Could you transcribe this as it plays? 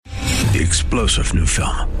the explosive new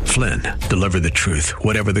film, Flynn, Deliver the Truth,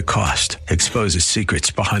 Whatever the Cost, exposes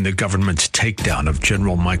secrets behind the government's takedown of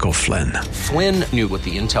General Michael Flynn. Flynn knew what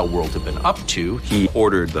the intel world had been up to. He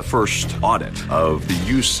ordered the first audit of the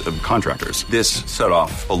use of contractors. This set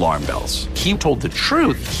off alarm bells. He told the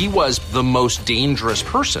truth. He was the most dangerous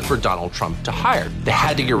person for Donald Trump to hire. They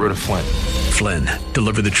had to get rid of Flynn. Flynn,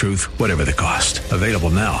 Deliver the Truth, Whatever the Cost. Available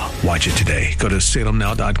now. Watch it today. Go to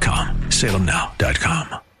salemnow.com.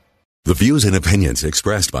 salemnow.com. The views and opinions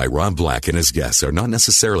expressed by Rob Black and his guests are not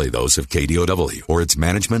necessarily those of KDOW or its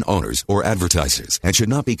management, owners, or advertisers and should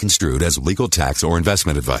not be construed as legal, tax, or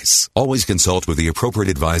investment advice. Always consult with the appropriate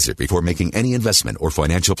advisor before making any investment or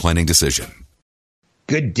financial planning decision.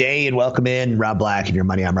 Good day and welcome in. Rob Black and your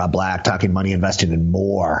money. I'm Rob Black, talking money, investing, and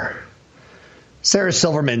more. Sarah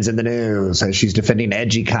Silverman's in the news as she's defending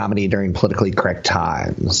edgy comedy during politically correct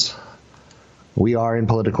times. We are in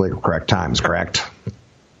politically correct times, correct?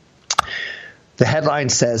 The headline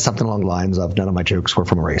says something along the lines of, none of my jokes were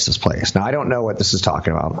from a racist place. Now, I don't know what this is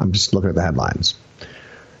talking about. I'm just looking at the headlines.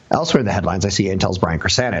 Elsewhere in the headlines, I see Intel's Brian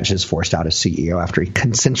Krzanich is forced out as CEO after a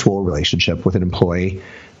consensual relationship with an employee.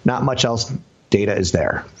 Not much else data is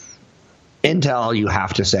there. Intel, you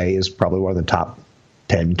have to say, is probably one of the top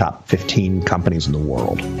 10, top 15 companies in the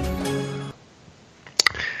world.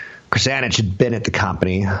 Krzanich had been at the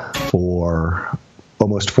company for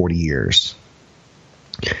almost 40 years.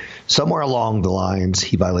 Somewhere along the lines,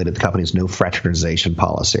 he violated the company's no fraternization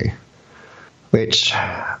policy, which,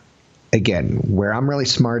 again, where I'm really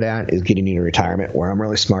smart at is getting you to retirement. Where I'm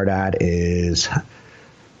really smart at is,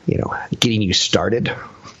 getting you started,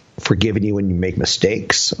 forgiving you when you make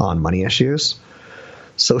mistakes on money issues.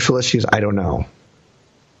 Social issues, I don't know.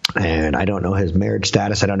 And I don't know his marriage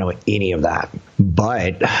status. I don't know any of that.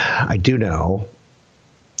 But I do know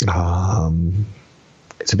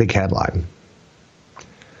it's a big headline.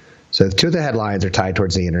 So two of the headlines are tied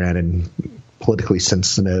towards the internet and politically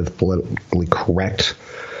sensitive, politically correct,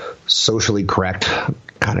 socially correct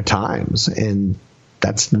kind of times. And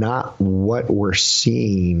that's not what we're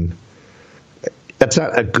seeing. That's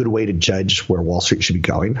not a good way to judge where Wall Street should be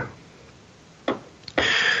going.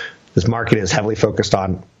 This market is heavily focused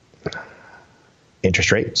on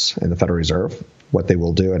interest rates and the Federal Reserve, what they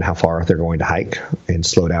will do and how far they're going to hike and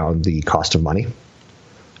slow down the cost of money.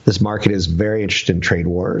 This market is very interested in trade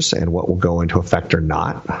wars and what will go into effect or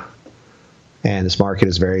not. And this market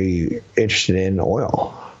is very interested in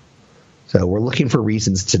oil. So we're looking for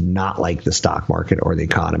reasons to not like the stock market or the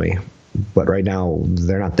economy. But right now,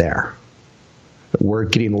 they're not there. We're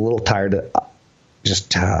getting a little tired,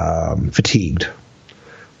 just fatigued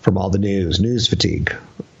from all the news fatigue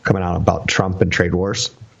coming out about Trump and trade wars.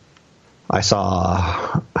 I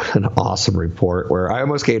saw an awesome report where I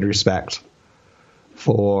almost gained respect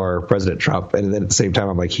for President Trump, and then at the same time,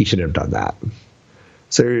 I'm like, he shouldn't have done that.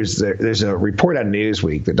 So there's a report on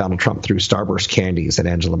Newsweek that Donald Trump threw Starburst candies at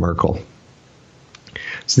Angela Merkel.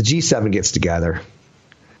 So the G7 gets together.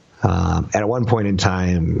 And at one point in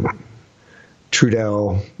time,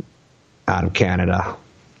 Trudeau out of Canada,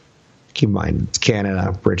 keep in mind, it's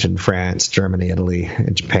Canada, Britain, France, Germany, Italy,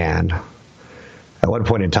 and Japan. At one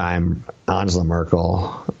point in time, Angela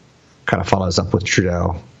Merkel kind of follows up with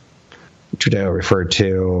Trudeau. Trudeau referred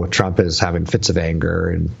to Trump as having fits of anger,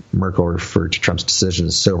 and Merkel referred to Trump's decision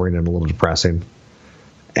as sobering and a little depressing.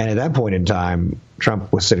 And at that point in time,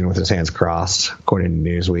 Trump was sitting with his hands crossed, according to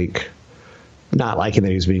Newsweek, not liking that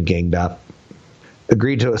he was being ganged up,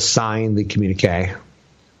 agreed to sign the communique,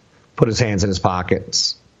 put his hands in his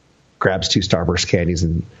pockets, grabs 2 Starburst candies,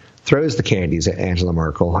 and throws the candies at Angela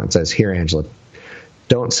Merkel and says, "Here, Angela,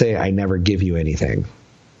 don't say I never give you anything."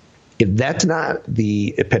 If that's not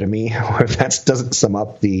the epitome, or if that doesn't sum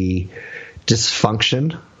up the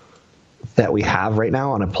dysfunction that we have right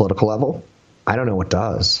now on a political level, I don't know what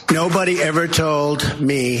does. Nobody ever told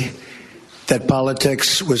me that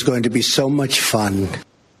politics was going to be so much fun.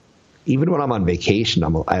 Even when I'm on vacation,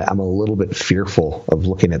 I'm a little bit fearful of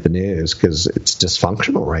looking at the news because it's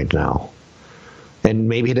dysfunctional right now. And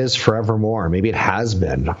maybe it is forevermore. Maybe it has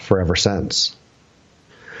been forever since.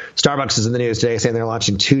 Starbucks is in the news today saying they're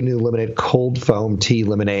launching 2 new limited cold foam tea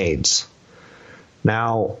lemonades.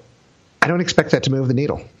 Now, I don't expect that to move the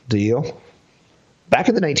needle. Do you? Back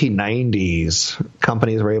in the 1990s,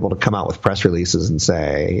 companies were able to come out with press releases and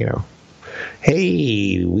say,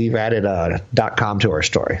 hey, we've added a .com to our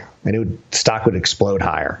story, and stock would explode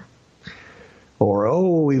higher.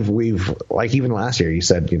 Or, we've like even last year, you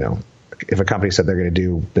said, if a company said they're going to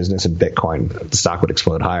do business in Bitcoin, the stock would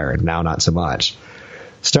explode higher, and now not so much.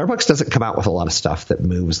 Starbucks doesn't come out with a lot of stuff that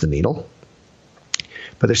moves the needle,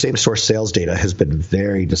 but their same-store sales data has been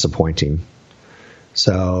very disappointing.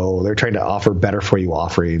 So they're trying to offer better for you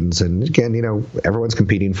offerings. And again, everyone's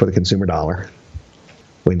competing for the consumer dollar.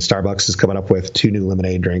 When Starbucks is coming up with 2 new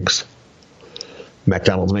lemonade drinks,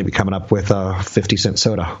 McDonald's may be coming up with a 50-cent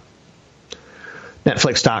soda.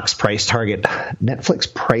 Netflix stocks price target.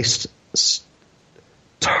 Netflix price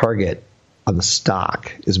target on the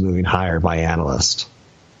stock is moving higher by analysts.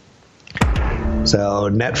 So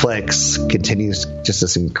Netflix continues just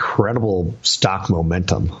this incredible stock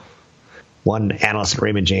momentum. One analyst at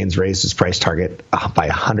Raymond James raised his price target by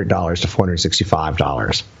 $100 to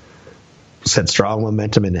 $465. Said strong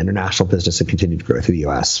momentum in international business and continued growth in the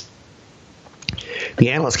U.S. The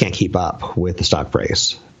analysts can't keep up with the stock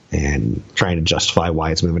price and trying to justify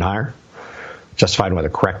why it's moving higher, justifying whether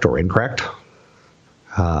correct or incorrect.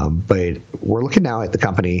 But we're looking now at the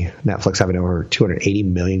company, Netflix, having over 280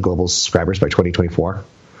 million global subscribers by 2024.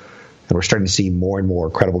 And we're starting to see more and more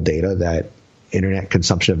credible data that internet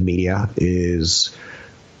consumption of media is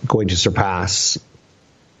going to surpass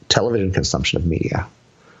television consumption of media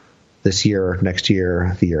this year, next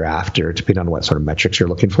year, the year after, depending on what sort of metrics you're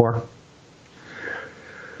looking for.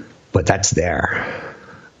 But that's there.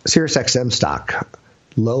 SiriusXM stock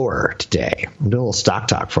lower today. I'm doing a little stock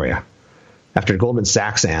talk for you. After Goldman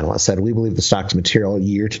Sachs analyst said, we believe the stock's material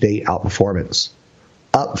year-to-date outperformance,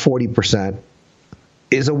 up 40%,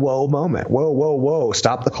 is a whoa moment. Whoa,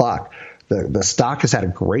 stop the clock. The stock has had a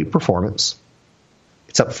great performance.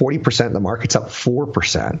 It's up 40%. The market's up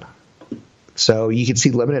 4%. So you can see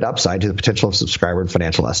limited upside to the potential of subscriber and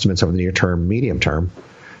financial estimates over the near term, medium term.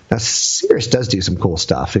 Now, Sirius does do some cool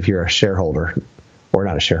stuff if you're a shareholder, or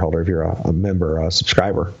not a shareholder, if you're a member, a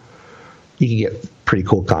subscriber. You can get pretty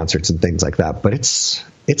cool concerts and things like that, but it's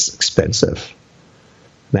expensive.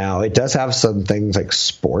 Now, it does have some things like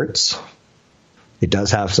sports. It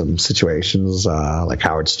does have some situations like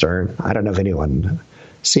Howard Stern. I don't know if anyone,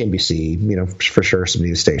 CNBC, for sure, some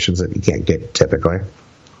news stations that you can't get typically.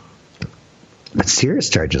 But Sirius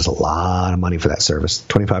charges a lot of money for that service,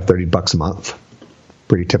 $25-$30 a month.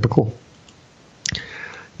 Pretty typical.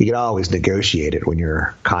 You can always negotiate it when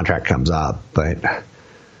your contract comes up, but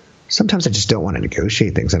sometimes I just don't want to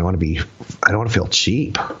negotiate things. I don't want to feel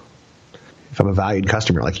cheap. If I'm a valued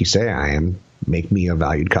customer, like you say I am, make me a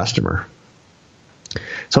valued customer.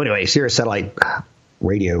 So anyway, Sirius Satellite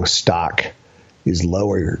Radio stock is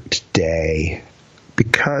lower today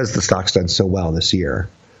because the stock's done so well this year.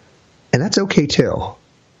 And that's okay too.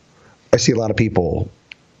 I see a lot of people,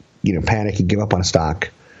 panic and give up on a stock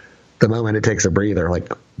the moment it takes a breather.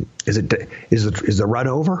 Like, is the run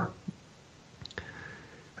over?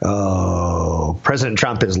 Oh, President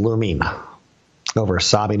Trump is looming over a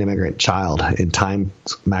sobbing immigrant child in Time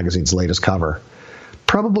magazine's latest cover.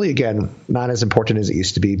 Probably, again, not as important as it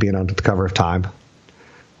used to be being on the cover of Time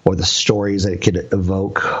or the stories that it could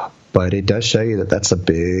evoke, but it does show you that that's a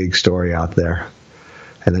big story out there.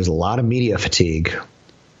 And there's a lot of media fatigue.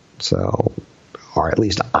 So, or at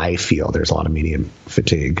least I feel there's a lot of media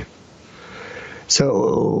fatigue.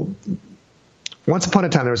 So, once upon a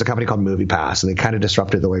time, there was a company called MoviePass, and they kind of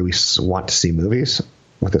disrupted the way we want to see movies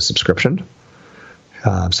with a subscription.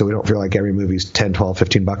 So we don't feel like every movie's $10,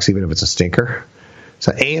 $12, $15, even if it's a stinker.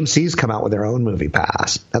 So AMC's come out with their own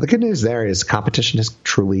MoviePass. Now, the good news there is competition has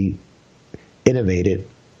truly innovated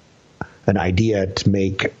an idea to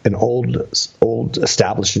make an old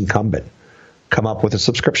established incumbent come up with a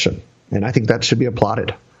subscription. And I think that should be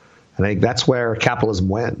applauded. I think that's where capitalism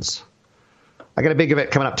wins. I got a big event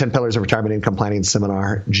coming up, 10 Pillars of Retirement Income Planning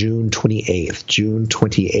Seminar, June 28th. June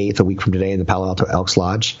 28th, a week from today in the Palo Alto Elks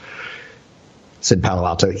Lodge. It's in Palo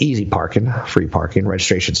Alto. Easy parking, free parking.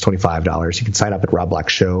 Registration's $25. You can sign up at Rob Black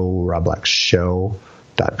Show,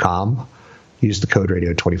 robblackshow.com. Use the code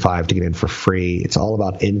radio25 to get in for free. It's all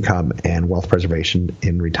about income and wealth preservation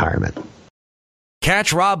in retirement.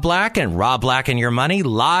 Catch Rob Black and Rob Black and Your Money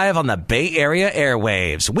live on the Bay Area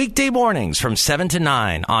airwaves, weekday mornings from 7 to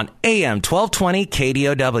 9 on AM 1220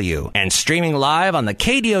 KDOW and streaming live on the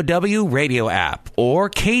KDOW radio app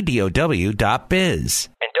or KDOW.biz.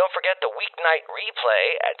 And don't forget the weeknight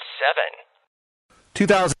replay at 7.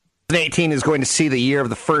 2018 is going to see the year of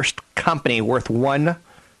the first company worth $1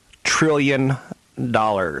 trillion.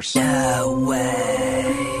 No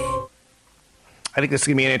way. I think this is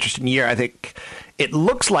going to be an interesting year. I think it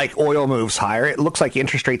looks like oil moves higher. It looks like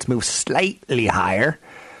interest rates move slightly higher.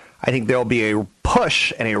 I think there'll be a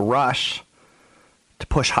push and a rush to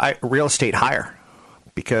push real estate higher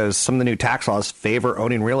because some of the new tax laws favor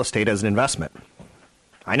owning real estate as an investment.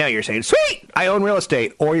 I know you're saying, sweet, I own real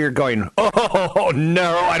estate. Or you're going, oh,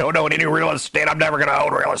 no, I don't own any real estate. I'm never going to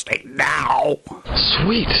own real estate now.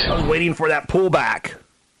 Sweet. I was waiting for that pullback.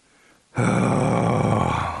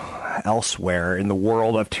 elsewhere in the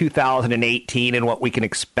world of 2018 and what we can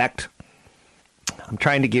expect. I'm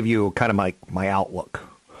trying to give you kind of my outlook,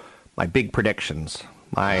 my big predictions,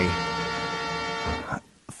 my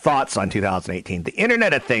thoughts on 2018. The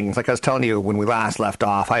Internet of Things, like I was telling you when we last left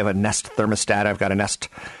off, I have a Nest thermostat. I've got a Nest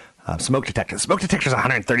smoke detector. The smoke detector is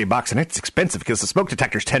 $130, and it's expensive because the smoke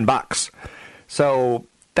detector is $10. So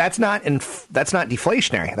that's not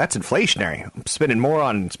deflationary. That's inflationary. I'm spending more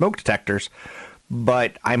on smoke detectors,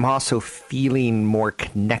 but I'm also feeling more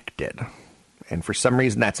connected. And for some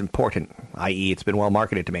reason, that's important, i.e. it's been well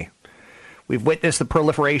marketed to me. We've witnessed the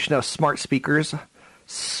proliferation of smart speakers,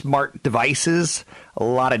 smart devices, a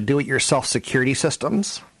lot of do-it-yourself security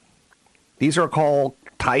systems. These are all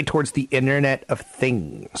tied towards the Internet of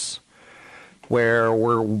Things, where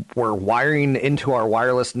we're wiring into our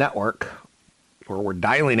wireless network, or we're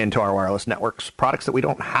dialing into our wireless networks products that we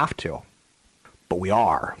don't have to, but we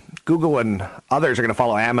are. Google and others are going to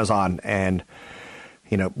follow Amazon and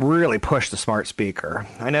really push the smart speaker.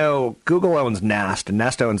 I know Google owns Nest, and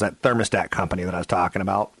Nest owns that thermostat company that I was talking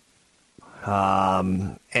about.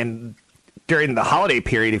 And during the holiday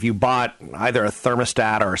period, if you bought either a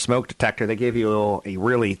thermostat or a smoke detector, they gave you a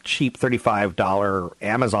really cheap $35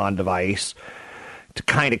 Amazon device to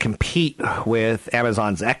kind of compete with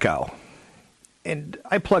Amazon's Echo. And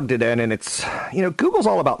I plugged it in, and it's, Google's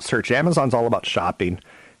all about search. Amazon's all about shopping.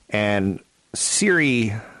 And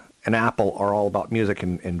Siri and Apple are all about music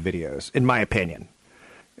and videos, in my opinion.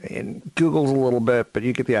 And Google's a little bit, but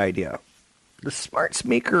you get the idea. The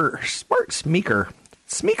smeaker's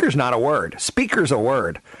not a word. Speaker's a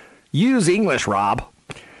word. Use English, Rob.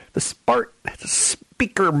 The smart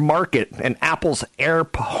speaker market and Apple's Air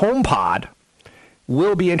HomePod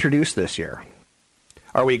will be introduced this year.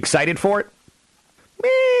 Are we excited for it?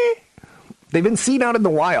 Meh. They've been seen out in the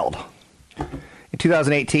wild. In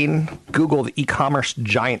 2018, Google, the e-commerce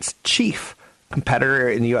giant's chief competitor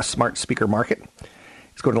in the U.S. smart speaker market,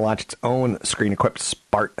 is going to launch its own screen-equipped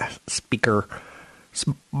smart speaker.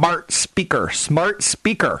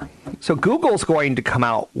 So Google's going to come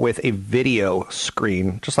out with a video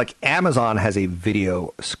screen, just like Amazon has a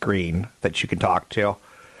video screen that you can talk to.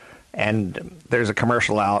 And there's a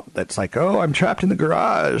commercial out that's like, oh, I'm trapped in the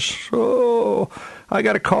garage. Oh, I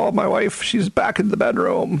got to call my wife. She's back in the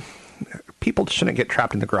bedroom. People shouldn't get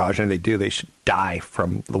trapped in the garage, and if they do, they should die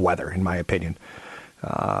from the weather, in my opinion.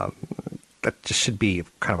 That just should be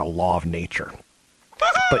kind of a law of nature.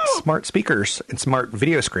 But smart speakers and smart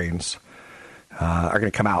video screens are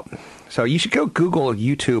going to come out. So you should go Google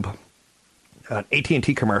YouTube an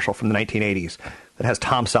AT&T commercial from the 1980s that has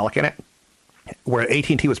Tom Selleck in it, where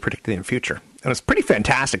AT&T was predicting the future. And it's pretty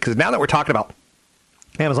fantastic, because now that we're talking about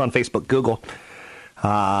Amazon, Facebook, Google,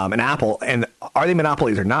 and Apple, and are they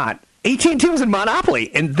monopolies or not, AT&T was in monopoly,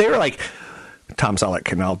 and they were like, Tom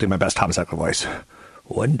Selleck, and I'll do my best Tom Selleck voice,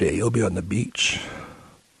 one day you'll be on the beach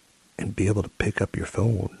and be able to pick up your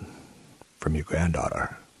phone from your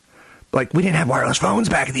granddaughter. Like, we didn't have wireless phones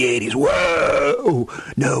back in the 80s. Whoa!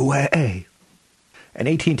 No way. And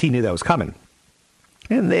AT&T knew that was coming.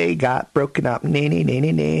 And they got broken up. You're going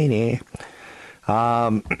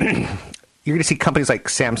to see companies like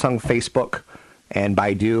Samsung, Facebook, and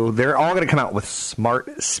Baidu. They're all going to come out with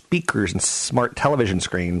smart speakers and smart television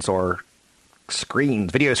screens, or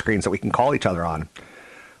screens, video screens that we can call each other on.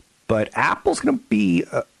 But Apple's going to be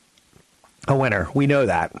a winner. We know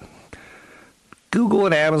that. Google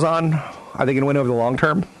and Amazon, are they going to win over the long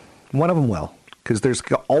term? One of them will, because there's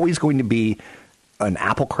always going to be an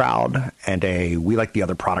Apple crowd and a we like the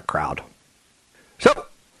other product crowd.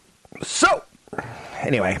 So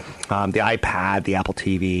anyway, the iPad, the Apple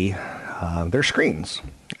TV, they're screens.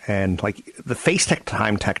 And like the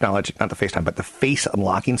FaceTime technology, not the FaceTime, but the face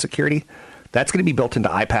unlocking security, that's going to be built into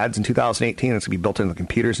iPads in 2018. It's going to be built into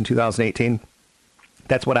computers in 2018.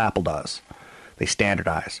 That's what Apple does. They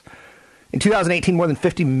standardize. In 2018, more than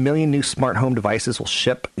 50 million new smart home devices will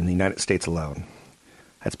ship in the United States alone.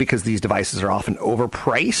 That's because these devices are often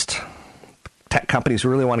overpriced. Tech companies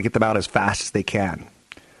really want to get them out as fast as they can.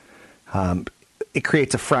 It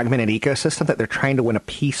creates a fragmented ecosystem that they're trying to win a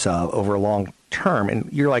piece of over a long term. And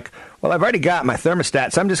you're like, well, I've already got my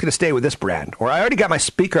thermostat, so I'm just going to stay with this brand. Or I already got my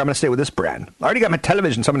speaker, I'm going to stay with this brand. I already got my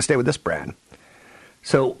television, so I'm going to stay with this brand.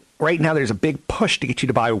 So right now there's a big push to get you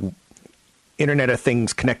to buy Internet of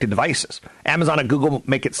Things connected devices. Amazon and Google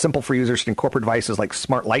make it simple for users to incorporate devices like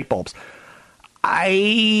smart light bulbs.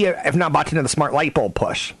 I have not bought into the smart light bulb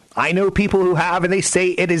push. I know people who have, and they say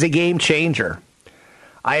it is a game changer.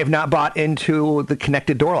 I have not bought into the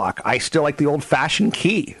connected door lock. I still like the old-fashioned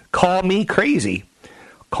key. Call me crazy.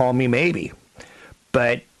 Call me maybe.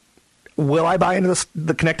 But will I buy into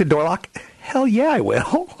the connected door lock? Hell yeah, I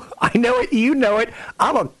will. I know it. You know it.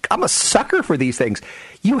 I'm a sucker for these things.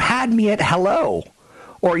 You had me at hello,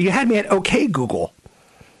 or you had me at okay Google.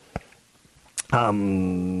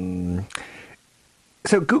 So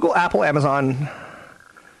Google, Apple, Amazon,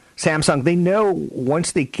 Samsung, they know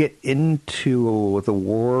once they get into the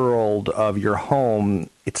world of your home,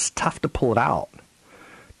 it's tough to pull it out.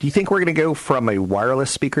 Do you think we're going to go from a wireless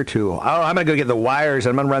speaker to, I'm going to go get the wires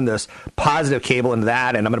and I'm going to run this positive cable into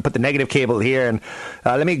that and I'm going to put the negative cable here and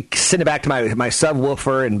let me send it back to my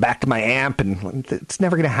subwoofer and back to my amp, and it's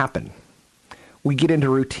never going to happen. We get into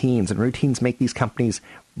routines, and routines make these companies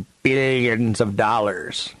billions of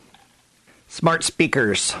dollars. Smart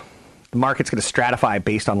speakers. The market's going to stratify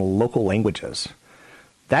based on local languages.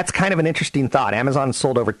 That's kind of an interesting thought. Amazon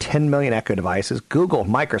sold over 10 million Echo devices. Google,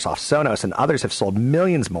 Microsoft, Sonos, and others have sold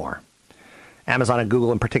millions more. Amazon and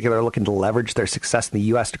Google in particular are looking to leverage their success in the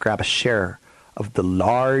U.S. to grab a share of the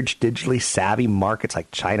large digitally savvy markets like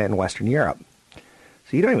China and Western Europe.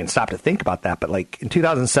 So you don't even stop to think about that. But like in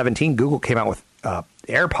 2017, Google came out with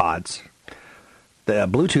AirPods, the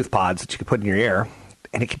Bluetooth pods that you could put in your ear,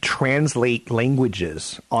 and it could translate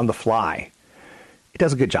languages on the fly. It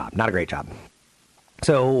does a good job, not a great job.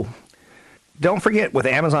 So don't forget, with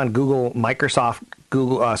Amazon, Google, Microsoft,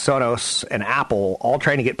 Google, Sonos, and Apple all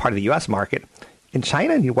trying to get part of the U.S. market, in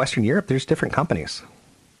China and Western Europe, there's different companies.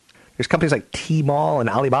 There's companies like Tmall and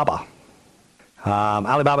Alibaba.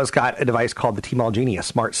 Alibaba's got a device called the Tmall Genie, a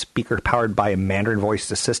smart speaker powered by a Mandarin voice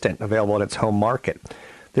assistant available in its home market.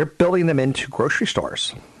 They're building them into grocery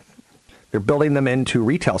stores. They're building them into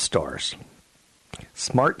retail stores.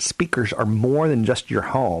 Smart speakers are more than just your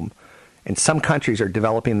home. And some countries are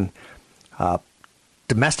developing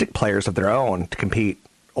domestic players of their own to compete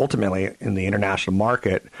ultimately in the international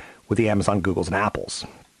market with the Amazon, Googles, and Apples.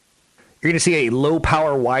 You're going to see a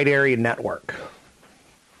low-power wide area network.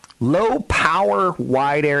 Low-power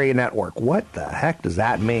wide area network. What the heck does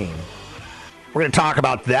that mean? We're going to talk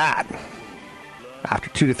about that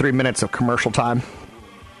after 2 to 3 minutes of commercial time.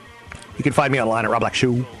 You can find me online at Rob Black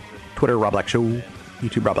Show, Twitter, Rob Black Show,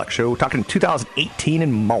 YouTube, Rob Black Show, talking 2018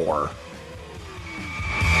 and more.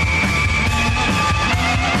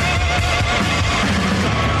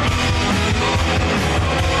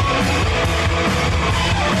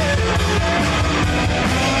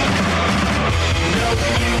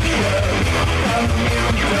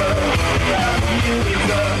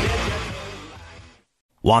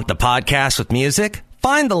 Want the podcast with music?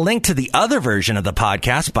 Find the link to the other version of the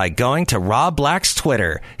podcast by going to Rob Black's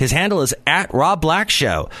Twitter. His handle is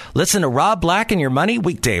 @RobBlackShow. Listen to Rob Black and Your Money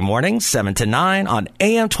weekday mornings, 7 to 9 on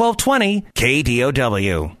AM 1220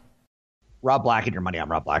 KDOW. Rob Black and Your Money.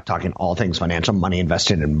 I'm Rob Black, talking all things financial, money,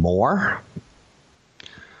 investing, and more.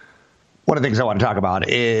 One of the things I want to talk about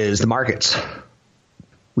is the markets.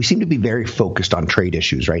 We seem to be very focused on trade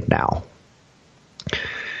issues right now.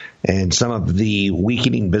 And some of the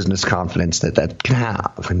weakening business confidence that can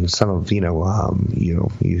have, and some of,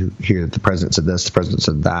 you hear the president said this, the president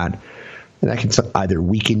said that, and that can either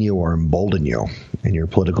weaken you or embolden you in your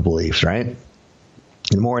political beliefs, right? And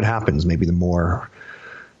the more it happens, maybe the more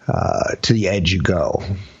to the edge you go,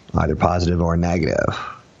 either positive or negative.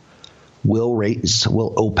 Will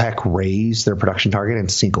OPEC raise their production target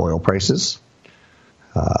and sink oil prices?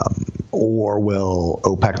 Or will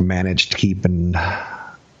OPEC manage to keep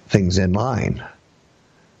things in line?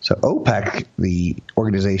 So OPEC, the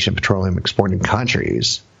Organization of Petroleum Exporting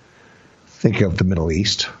Countries, think of the Middle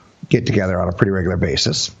East, get together on a pretty regular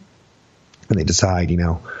basis, and they decide,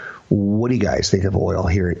 what do you guys think of oil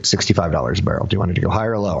here at $65 a barrel? Do you want it to go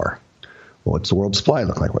higher or lower? Well, what's the world supply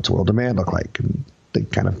look like? What's the world demand look like? And they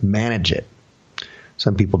kind of manage it.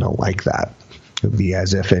 Some people don't like that. It would be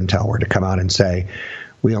as if Intel were to come out and say,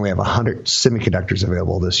 we only have 100 semiconductors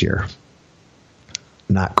available this year.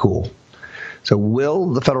 Not cool. So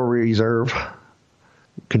will the Federal Reserve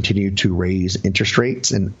continue to raise interest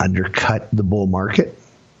rates and undercut the bull market?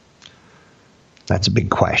 That's a big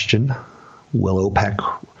question. Will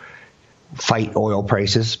OPEC fight oil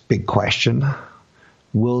prices? Big question.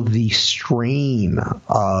 Will the strain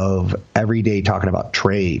of every day talking about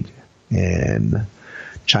trade and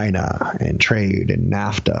China and trade and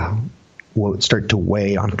NAFTA, will it start to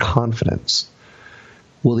weigh on confidence?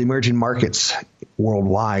 Will the emerging markets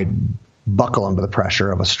worldwide buckle under the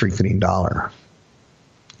pressure of a strengthening dollar?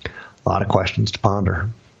 A lot of questions to ponder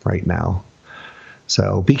right now.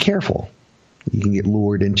 So be careful. You can get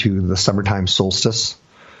lured into the summertime solstice,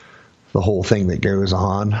 the whole thing that goes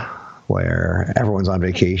on where everyone's on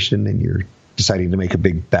vacation and you're deciding to make a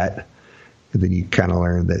big bet, and then you kind of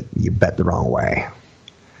learn that you bet the wrong way.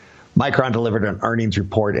 Micron delivered an earnings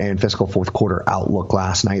report and fiscal fourth quarter outlook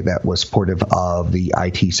last night that was supportive of the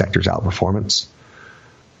IT sector's outperformance.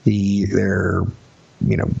 They're,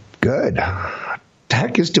 good.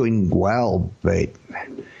 Tech is doing well, but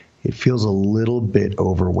it feels a little bit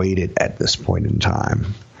overweighted at this point in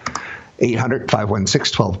time.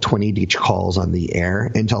 800-516-1220 each calls on the air.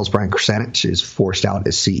 Intel's Brian Krzanich is forced out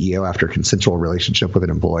as CEO after a consensual relationship with an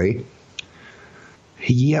employee.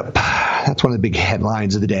 Yep, that's one of the big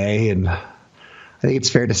headlines of the day, and I think it's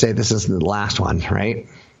fair to say this isn't the last one, right?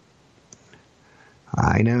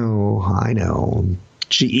 I know.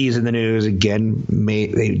 GE's in the news again.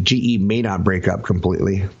 GE may not break up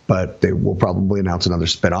completely, but they will probably announce another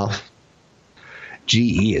spinoff.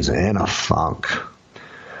 GE is in a funk.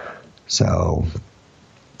 So,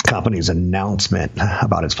 company's announcement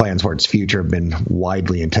about its plans for its future have been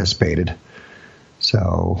widely anticipated.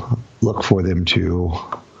 So, look for them to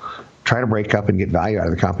try to break up and get value out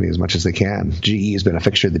of the company as much as they can. GE has been a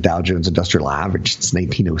fixture of the Dow Jones Industrial Average since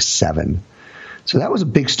 1907. So that was a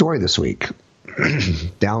big story this week.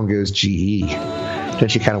 Down goes GE.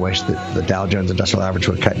 Don't you kind of wish that the Dow Jones Industrial Average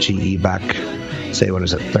would cut GE back, say, when it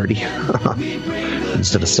was at 30,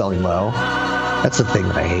 instead of selling low? That's the thing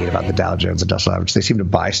that I hate about the Dow Jones Industrial Average. They seem to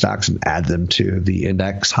buy stocks and add them to the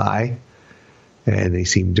index high, and they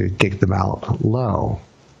seem to kick them out low.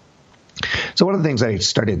 So one of the things I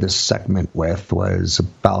started this segment with was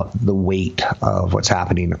about the weight of what's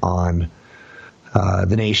happening on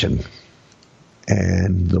the nation.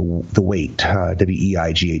 And the weight,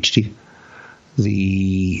 W-E-I-G-H-T,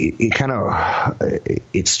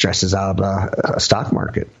 it stresses out a stock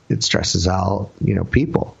market. It stresses out,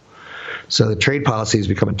 people. So the trade policy has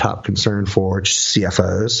become a top concern for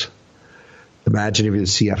CFOs. Imagine if you're the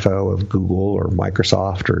CFO of Google or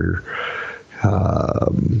Microsoft or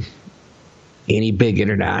any big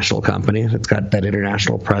international company that's got that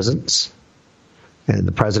international presence. And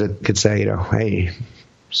the president could say, hey,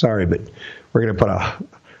 sorry, but we're going to put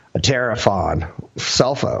a tariff on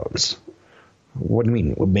cell phones. What do you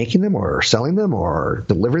mean? Making them or selling them or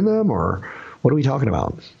delivering them, or what are we talking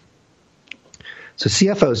about? So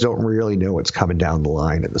CFOs don't really know what's coming down the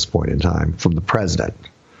line at this point in time from the president.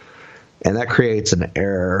 And that creates an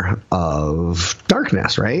air of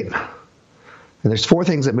darkness, right? And there's four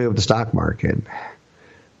things that move the stock market.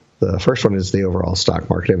 The first one is the overall stock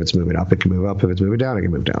market. If it's moving up, it can move up. If it's moving down, it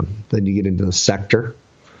can move down. Then you get into the sector.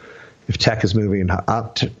 If tech is moving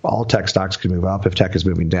up, all tech stocks can move up. If tech is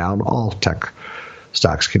moving down, all tech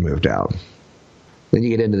stocks can move down. Then you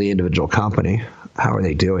get into the individual company. How are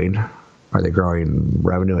they doing? Are they growing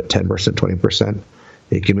revenue at 10%, 20%?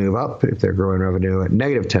 It can move up. If they're growing revenue at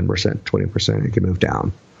negative 10%, 20%, it can move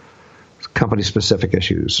down. Company-specific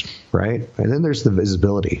issues, right? And then there's the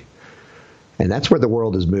visibility. And that's where the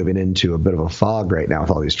world is moving into a bit of a fog right now with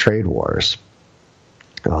all these trade wars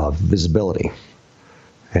of visibility.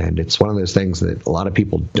 And it's one of those things that a lot of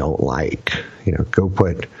people don't like. Go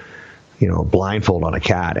put, a blindfold on a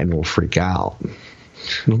cat and it'll freak out.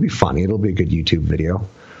 It'll be funny. It'll be a good YouTube video.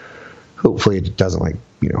 Hopefully it doesn't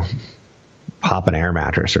pop an air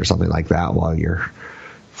mattress or something like that while you're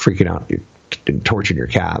freaking out and torturing your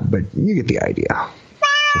cat. But you get the idea.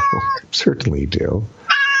 So, certainly do.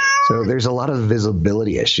 So there's a lot of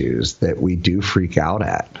visibility issues that we do freak out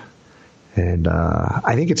at. And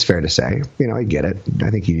I think it's fair to say, I get it.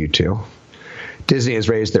 I think you do too. Disney has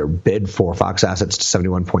raised their bid for Fox assets to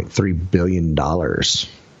 $71.3 billion.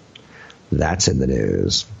 That's in the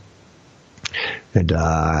news. And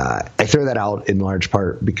I throw that out in large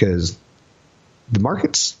part because the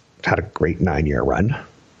market's had a great 9-year run.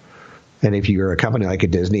 And if you're a company like a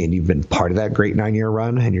Disney and you've been part of that great 9-year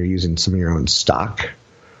run and you're using some of your own stock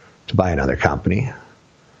to buy another company,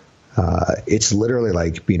 it's literally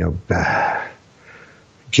like,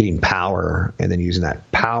 getting power and then using that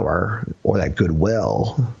power or that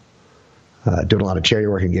goodwill, doing a lot of charity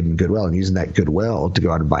work and getting goodwill and using that goodwill to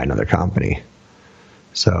go out and buy another company.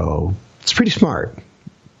 So it's pretty smart.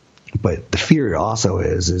 But the fear also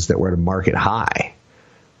is that we're at a market high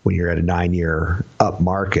when you're at a 9-year up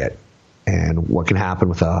market. And what can happen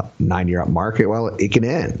with a 9-year up market? Well, it can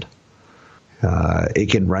end.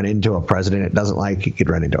 It can run into a president it doesn't like. It could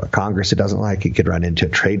run into a Congress it doesn't like. It could run into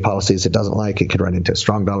trade policies it doesn't like. It could run into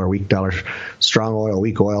strong dollar, weak dollar, strong oil,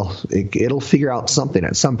 weak oil. It'll figure out something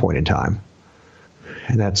at some point in time.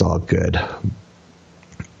 And that's all good-ish.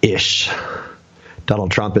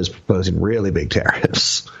 Donald Trump is proposing really big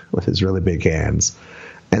tariffs with his really big hands.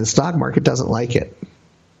 And the stock market doesn't like it.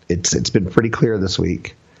 It's been pretty clear this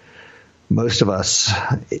week. Most of us,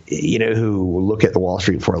 who look at the Wall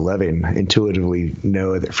Street for a living, intuitively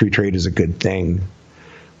know that free trade is a good thing.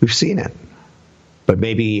 We've seen it. but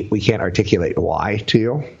maybe we can't articulate why to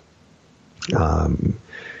you.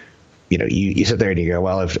 You sit there and you go,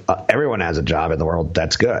 well, if everyone has a job in the world,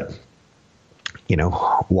 that's good.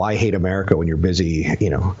 Why hate America when you're busy,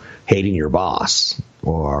 hating your boss?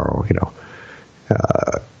 Or,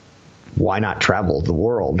 why not travel the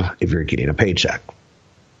world if you're getting a paycheck?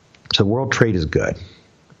 So world trade is good.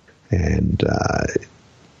 And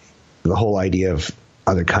the whole idea of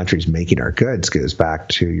other countries making our goods goes back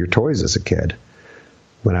to your toys as a kid.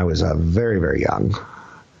 When I was very, very young,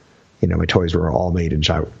 my toys were all made in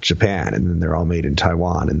Japan, and then they're all made in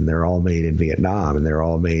Taiwan, and they're all made in Vietnam, and they're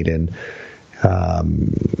all made in, I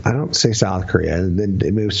don't say South Korea, and then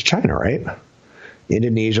it moves to China, right?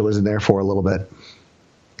 Indonesia was in there for a little bit,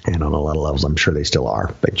 and on a lot of levels, I'm sure they still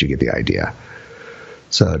are, but you get the idea.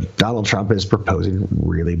 So Donald Trump is proposing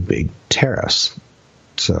really big tariffs.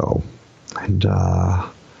 So, and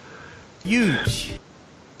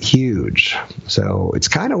huge. So it's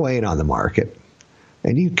kind of weighing on the market.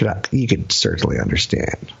 And you could certainly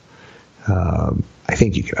understand. I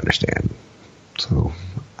think you can understand. So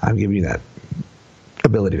I'm giving you that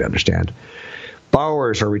ability to understand.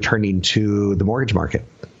 Borrowers are returning to the mortgage market.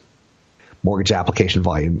 Mortgage application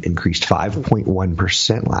volume increased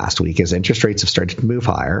 5.1% last week as interest rates have started to move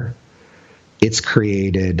higher. It's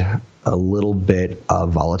created a little bit of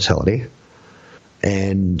volatility.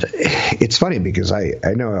 And it's funny because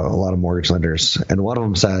I know a lot of mortgage lenders, and one of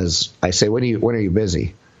them says, I say, when are you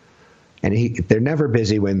busy? And they're never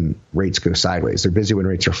busy when rates go sideways. They're busy when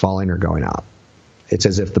rates are falling or going up. It's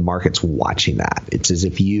as if the market's watching that. It's as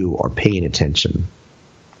if you are paying attention.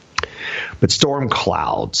 But storm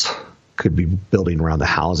clouds could be building around the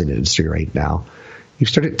housing industry right now. You've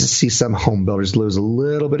started to see some home builders lose a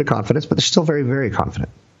little bit of confidence, but they're still very, very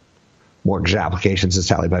confident. Mortgage applications, as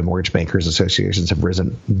tallied by mortgage bankers associations, have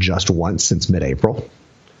risen just once since mid-April,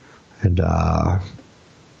 and I'm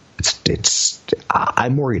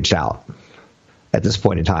mortgaged out at this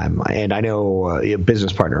point in time. And I know a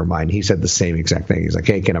business partner of mine, he said the same exact thing. He's like,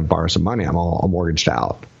 "Hey, can I borrow some money? I'm all mortgaged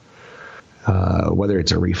out." Whether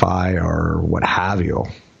it's a refi or what have you,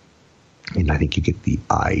 and I think you get the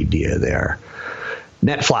idea there.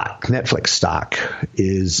 Netflix stock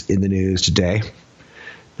is in the news today.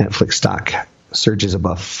 Netflix stock surges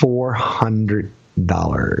above $400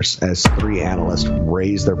 as 3 analysts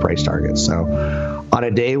raise their price targets. So on a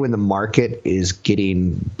day when the market is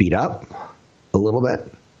getting beat up a little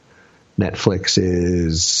bit, Netflix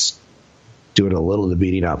is doing a little of the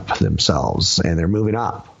beating up themselves, and they're moving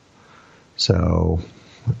up. So,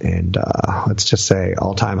 and let's just say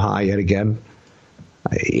all-time high yet again.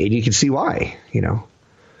 And you can see why,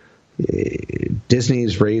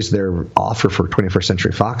 Disney's raised their offer for 21st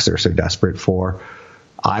Century Fox. They're so desperate for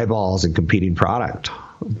eyeballs and competing product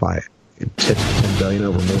by $10 billion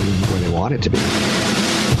over more than where they want it to be.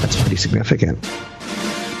 That's pretty significant.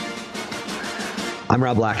 I'm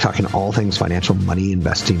Rob Black, talking all things financial, money,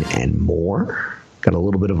 investing, and more. Got a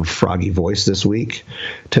little bit of a froggy voice this week.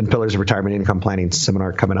 10 Pillars of Retirement Income Planning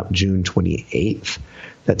seminar coming up June 28th.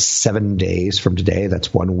 That's 7 days from today.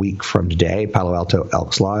 That's 1 week from today. Palo Alto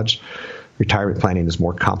Elks Lodge. Retirement planning is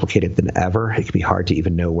more complicated than ever. It can be hard to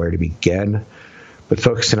even know where to begin. But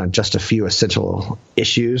focusing on just a few essential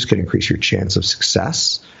issues can increase your chance of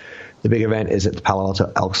success. The big event is at the Palo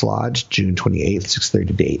Alto Elks Lodge, June 28th, 6:30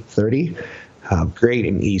 to 8:30. Great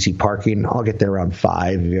and easy parking. I'll get there around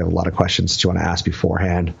 5. If you have a lot of questions that you want to ask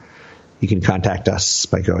beforehand, you can contact us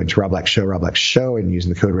by going to Rob Black Show, and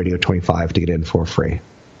using the code radio25 to get in for free.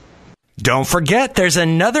 Don't forget, there's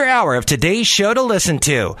another hour of today's show to listen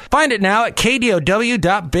to. Find it now at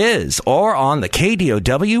KDOW.biz or on the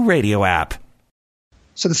KDOW radio app.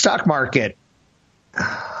 So the stock market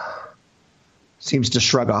seems to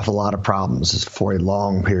shrug off a lot of problems for a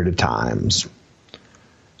long period of times.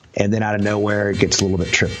 And then out of nowhere, it gets a little bit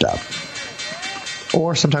tripped up.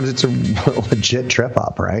 Or sometimes it's a legit trip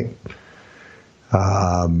up, right?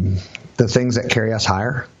 The things that carry us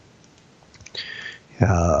higher,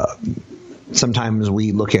 sometimes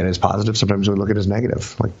we look at it as positive, sometimes we look at it as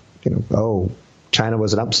negative. Like, China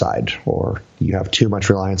was an upside, or you have too much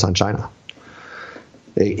reliance on China.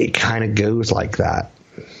 It kind of goes like that.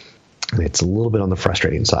 And it's a little bit on the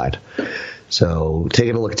frustrating side. So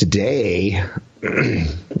taking a look today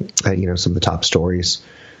at, some of the top stories,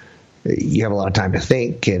 you have a lot of time to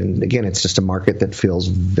think. And again, it's just a market that feels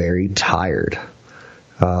very tired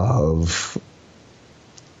of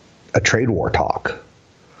a trade war talk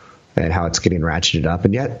and how it's getting ratcheted up.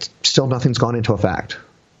 And yet still nothing's gone into effect.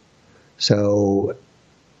 So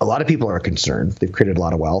a lot of people are concerned. They've created a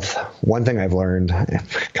lot of wealth. One thing I've learned,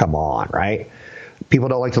 come on, right? People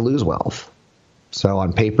don't like to lose wealth. So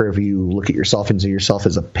on paper, if you look at yourself and see yourself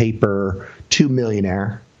as a paper 2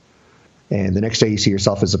 millionaire, and the next day you see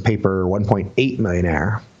yourself as a paper 1.8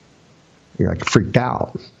 millionaire, you're like freaked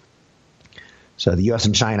out. So the U.S.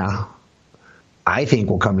 and China, I think,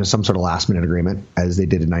 will come to some sort of last-minute agreement, as they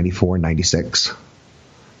did in 94 and 96.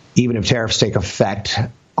 Even if tariffs take effect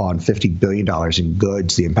on $50 billion in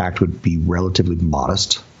goods, the impact would be relatively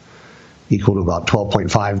modest, equal to about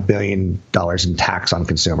 $12.5 billion in tax on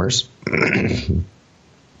consumers,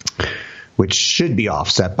 which should be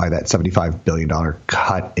offset by that $75 billion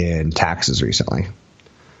cut in taxes recently.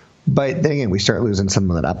 But then again, we start losing some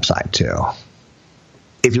of that upside too.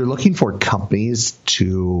 If you're looking for companies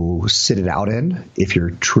to sit it out in, if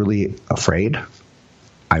you're truly afraid,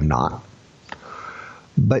 I'm not.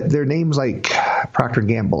 But there are names like Procter &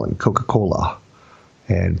 Gamble and Coca-Cola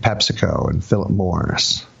and PepsiCo and Philip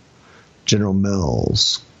Morris, General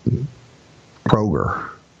Mills, Kroger.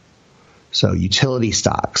 So utility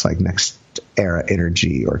stocks like NextEra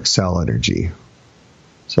Energy or Xcel Energy.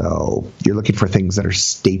 So you're looking for things that are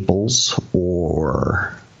staples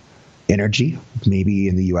or energy. Maybe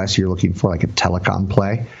in the U.S. you're looking for like a telecom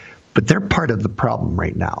play. But they're part of the problem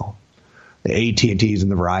right now. The AT&Ts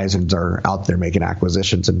and the Verizons are out there making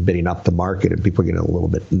acquisitions and bidding up the market, and people are getting a little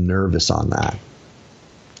bit nervous on that.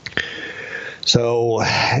 So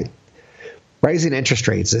rising interest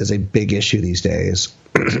rates is a big issue these days.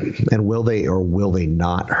 And will they or will they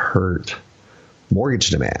not hurt mortgage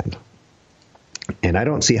demand? And I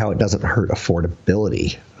don't see how it doesn't hurt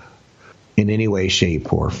affordability in any way,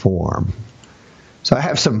 shape, or form. So I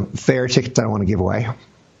have some fair tickets I want to give away.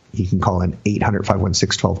 You can call in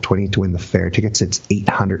 800-516-1220 to win the fair tickets. It's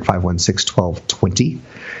 800-516-1220.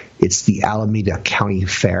 It's the Alameda County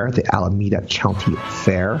Fair, the Alameda County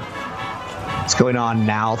Fair. It's going on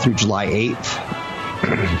now through July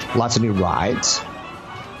 8th. Lots of new rides,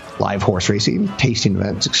 live horse racing, tasting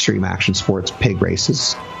events, extreme action sports, pig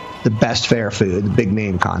races, the best fair food, the big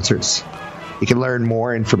name concerts. You can learn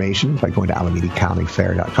more information by going to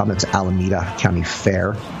AlamedaCountyFair.com. That's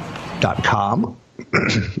AlamedaCountyFair.com.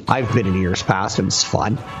 I've been in years past, and it's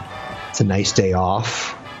fun. It's a nice day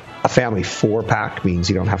off. A family 4-pack means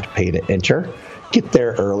you don't have to pay to enter. Get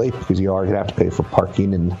there early because you are going to have to pay for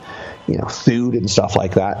parking and, food and stuff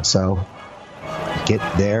like that. So get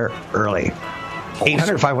there early.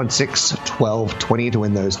 800-516-1220 to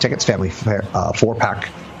win those tickets. Family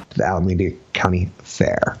 4-pack to the Alameda County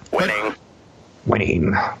Fair.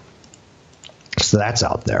 Winning. So that's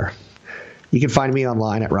out there. You can find me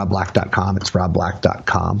online at robblack.com. It's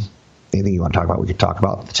robblack.com. Anything you want to talk about, we can talk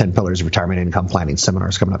about. The 10 Pillars of Retirement Income Planning Seminar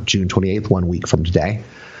is coming up June 28th, 1 week from today.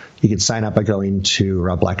 You can sign up by going to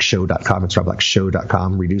robblackshow.com. It's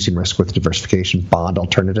robblackshow.com. Reducing risk with diversification, bond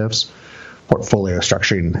alternatives, portfolio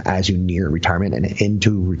structuring as you near retirement and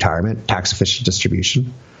into retirement, tax-efficient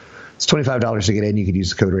distribution. It's $25 to get in. You can use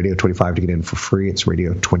the code Radio25 to get in for free. It's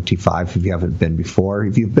Radio25 if you haven't been before.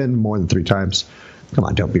 If you've been more than 3 times, come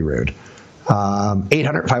on, don't be rude.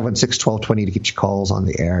 800-516-1220 to get your calls on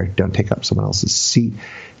the air. Don't take up someone else's seat.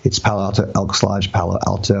 It's Palo Alto Elks Lodge, Palo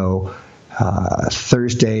Alto,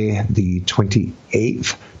 Thursday the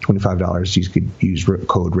 28th, $25. You could use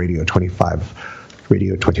code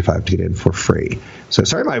Radio25 to get in for free. So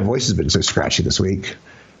sorry my voice has been so scratchy this week.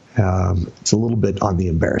 It's a little bit on the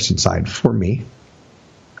embarrassing side for me.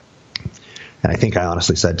 And I think I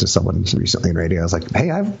honestly said to someone recently in radio, I was like, hey,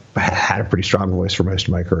 I've had a pretty strong voice for most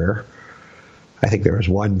of my career. I think there was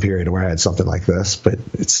one period where I had something like this, but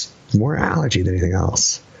it's more allergy than anything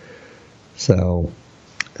else. So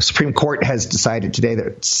the Supreme Court has decided today that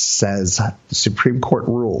it says the Supreme Court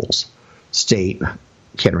rules state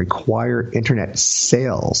can require internet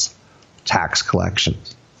sales tax collection.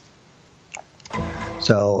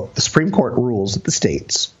 So the Supreme Court rules that the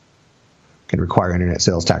states can require internet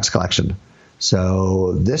sales tax collection.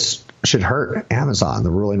 So this should hurt Amazon.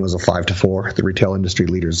 The ruling was a 5-4. The Retail Industry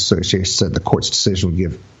Leaders Association said the court's decision would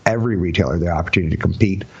give every retailer the opportunity to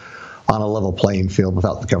compete on a level playing field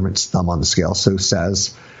without the government's thumb on the scale. So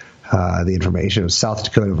says the information of South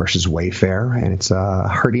Dakota versus Wayfair, and it's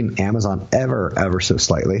hurting Amazon ever so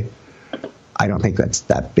slightly. I don't think that's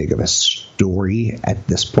that big of a story at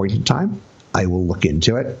this point in time. I will look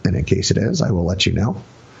into it, and in case it is, I will let you know.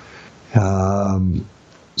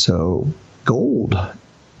 So gold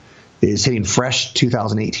is hitting fresh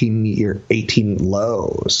 2018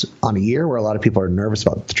 lows on a year where a lot of people are nervous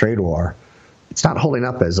about the trade war. It's not holding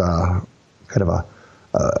up as a kind of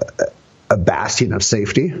a bastion of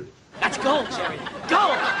safety. That's gold, Jerry.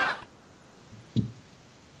 Gold!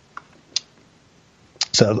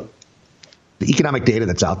 So the economic data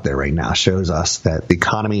that's out there right now shows us that the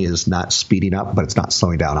economy is not speeding up, but it's not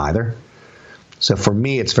slowing down either. So for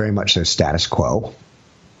me, it's very much a status quo.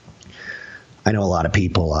 I know a lot of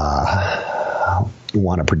people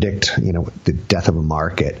want to predict, the death of a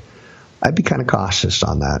market. I'd be kind of cautious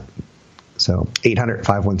on that. So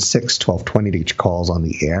 800-516-1220 to get your calls on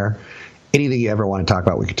the air. Anything you ever want to talk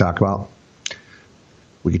about, we could talk about.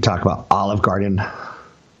 We could talk about Olive Garden.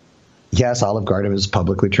 Yes, Olive Garden is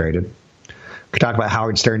publicly traded. We could talk about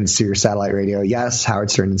Howard Stern and Sirius Satellite Radio. Yes, Howard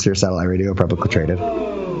Stern and Sirius Satellite Radio are publicly traded. We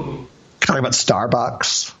could talk about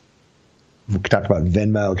Starbucks. We could talk about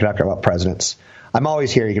Venmo. We could talk about presidents. I'm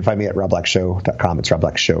always here. You can find me at robblackshow.com. It's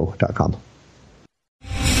robblackshow.com.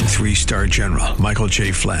 3-star General Michael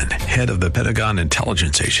J. Flynn, head of the Pentagon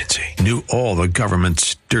Intelligence Agency, knew all the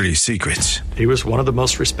government's dirty secrets. He was one of the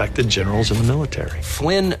most respected generals in the military.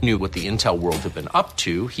 Flynn knew what the intel world had been up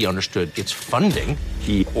to. He understood its funding.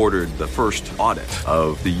 He ordered the first audit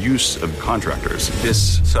of the use of contractors.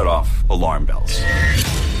 This set off alarm bells.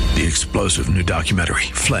 The explosive new documentary,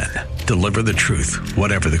 Flynn, Deliver the Truth,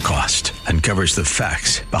 Whatever the Cost, uncovers the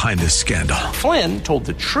facts behind this scandal. Flynn told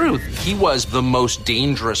the truth. He was the most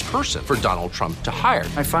dangerous person for Donald Trump to hire.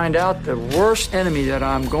 I find out the worst enemy that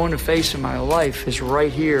I'm going to face in my life is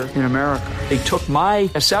right here in America. They took my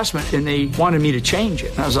assessment and they wanted me to change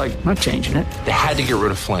it. And I was like, I'm not changing it. They had to get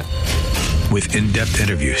rid of Flynn. With in-depth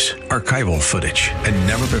interviews, archival footage, and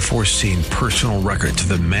never-before-seen personal records of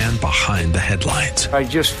the man behind the headlines. I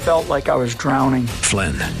just felt like I was drowning.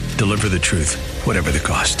 Flynn, Deliver the Truth, Whatever the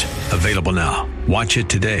Cost. Available now. Watch it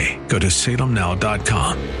today. Go to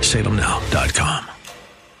salemnow.com. salemnow.com.